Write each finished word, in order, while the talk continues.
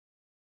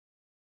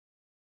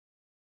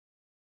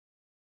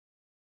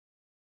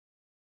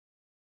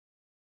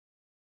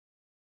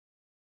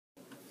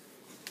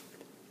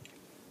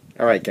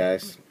Alright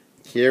guys,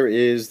 here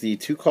is the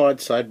two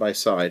cards side by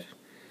side.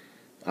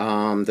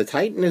 The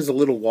Titan is a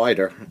little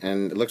wider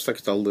and it looks like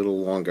it's a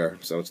little longer,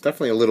 so it's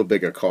definitely a little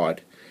bigger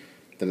card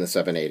than the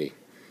 780.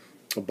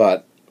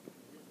 But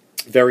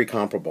very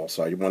comparable,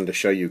 so I wanted to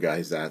show you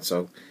guys that.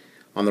 So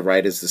on the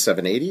right is the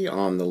 780,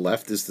 on the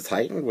left is the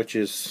Titan, which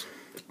is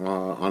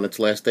on its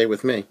last day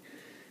with me.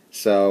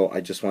 So I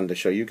just wanted to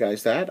show you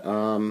guys that.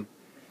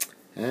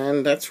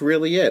 And that's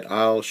really it.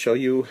 I'll show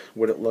you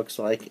what it looks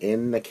like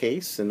in the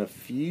case in a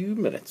few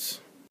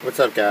minutes.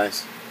 What's up,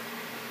 guys?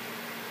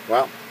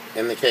 Well,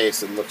 in the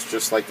case, it looks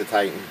just like the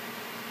Titan.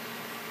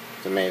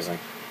 It's amazing.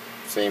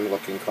 Same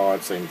looking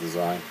card, same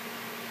design.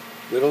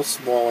 Little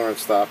smaller and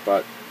stuff,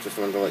 but just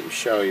wanted to let you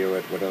show you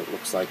what it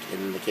looks like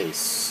in the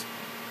case.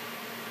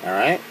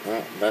 Alright,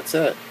 well, that's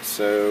it.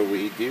 So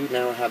we do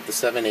now have the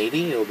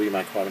 780. It'll be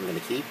my card I'm going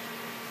to keep.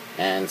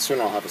 And soon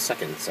I'll have a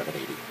second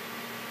 780.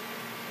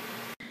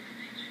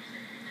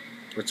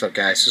 What's up,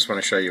 guys? Just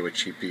want to show you a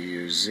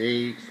GPU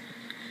Z,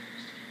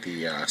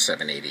 the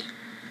 780.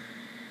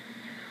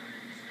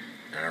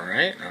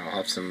 Alright, I'll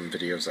have some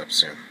videos up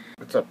soon.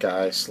 What's up,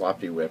 guys?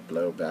 Sloppy Whip,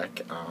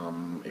 Blowback.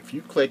 If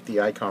you click the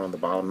icon on the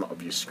bottom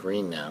of your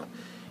screen now,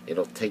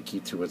 it'll take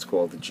you to what's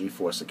called the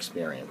GeForce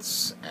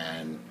Experience.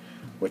 And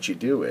what you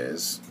do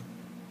is,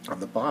 on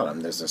the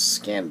bottom, there's a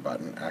scan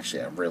button.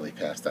 Actually, I'm really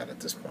past that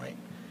at this point.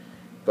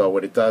 But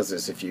what it does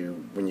is,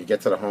 when you get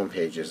to the home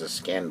page, there's a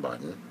scan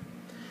button.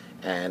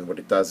 And what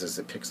it does is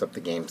it picks up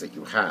the games that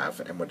you have,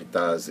 and what it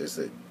does is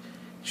it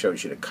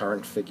shows you the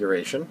current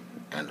configuration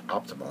and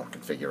optimal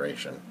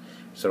configuration.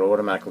 So it'll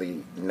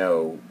automatically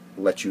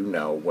let you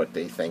know what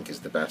they think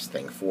is the best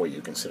thing for you,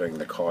 considering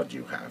the card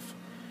you have.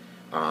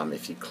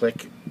 If you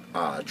click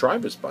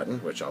drivers button,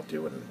 which I'll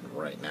do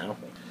right now,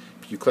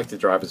 if you click the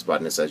drivers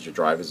button, it says your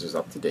drivers is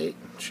up to date,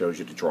 shows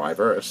you the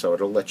driver, so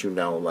it'll let you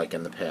know, like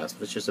in the past,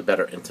 it's just a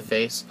better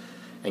interface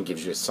and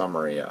gives you a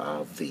summary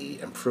of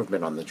the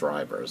improvement on the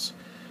drivers.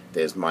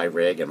 There's my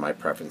rig and my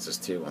preferences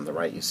too. On the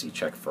right you see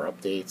check for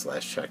updates.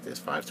 Last check is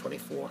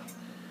 524.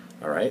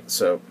 Alright,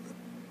 so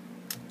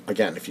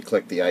again, if you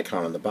click the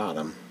icon on the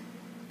bottom,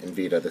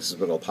 NVIDIA, this is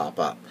what will pop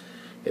up.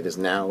 It is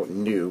now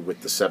new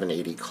with the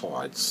 780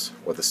 cards,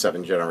 or the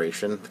 7th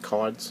generation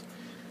cards.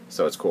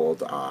 So it's called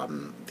the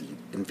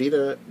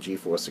NVIDIA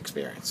GeForce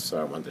Experience. So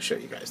I wanted to show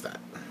you guys that.